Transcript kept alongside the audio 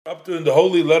Up to in the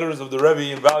Holy Letters of the Rebbe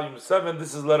in Volume 7.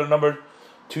 This is letter number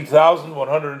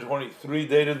 2123,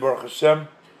 dated Baruch Hashem,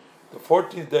 the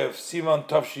 14th day of Sivan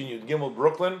Tafshin Yud Gimel,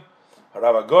 Brooklyn.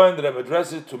 Rav Goyen, the Rebbe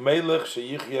addresses to Melech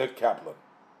Sheyichya Kaplan.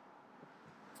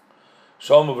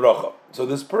 Shalom Uvracha. So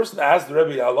this person asked the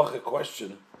Rebbe a halachic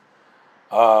question.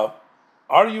 Are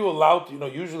you allowed to,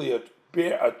 usually a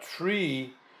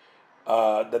tree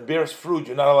that bears fruit,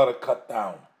 you're not allowed to cut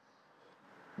down.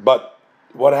 But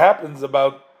what happens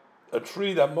about a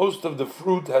tree that most of the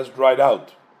fruit has dried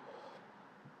out?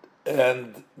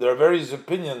 And there are various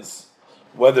opinions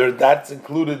whether that's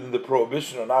included in the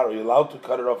prohibition or not. Are you allowed to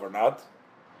cut it off or not?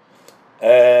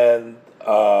 And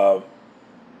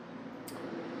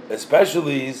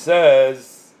especially, he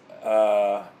says,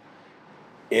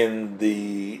 in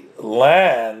the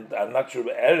land, I'm not sure,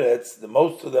 Eretz,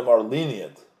 most of them are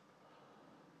lenient.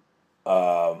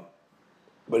 But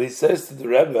he says to the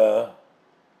Rebbe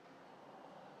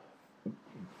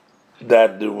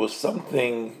that there was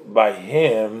something by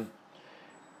him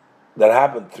that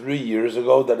happened 3 years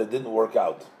ago that it didn't work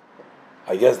out.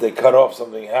 I guess they cut off,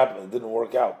 something happened, it didn't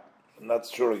work out. I'm not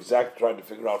sure exactly, trying to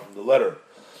figure out from the letter.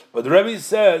 But the Rebbe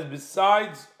says,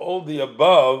 besides all the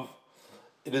above,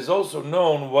 it is also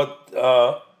known what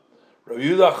Rabbi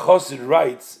Yehuda Chassid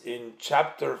writes in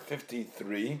chapter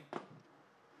 53.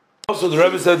 Also, the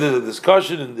Rebbe said there's a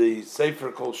discussion in the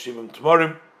Sefer called Shivim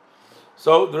Tmorim.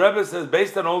 So the Rebbe says,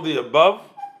 based on all the above,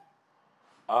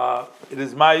 it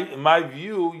is in my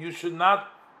view, you should not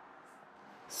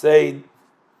say,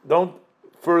 don't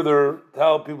further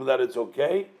tell people that it's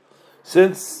okay,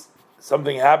 since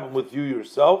something happened with you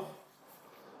yourself.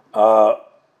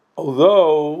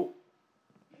 Although,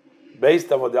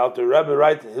 based on what the Alter Rebbe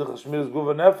writes in Hilchos Shmiras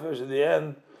Guva Nefesh, in the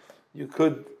end, you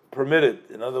could permit it.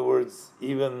 In other words,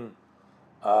 even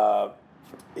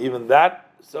that.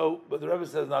 So, but the Rebbe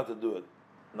says not to do it.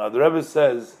 Now, the Rebbe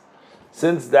says,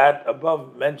 since that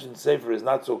above mentioned sefer is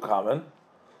not so common,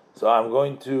 so I'm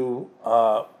going to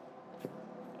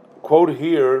quote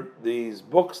here these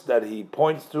books that he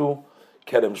points to: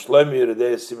 Kerem Shlomi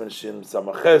Yeridei Siman Shin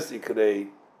Samaches Ikrei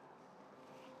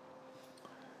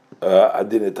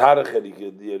Adin Etarech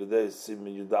Yeridei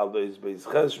Siman Yudal Beis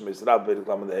Beis Ches Shmeis Rab Beis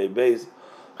Lamed Hey Beis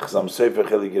Chasam Sefer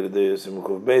Chelik Yeridei Siman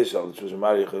Kuv Beis Al Shusha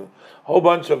Mariach, whole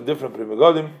bunch of different Pri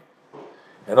Megadim,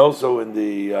 and also in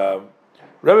the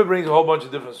Rebbe brings a whole bunch of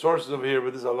different sources over here,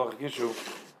 but this is a halachic issue.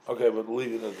 Okay, but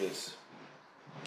leave it at this.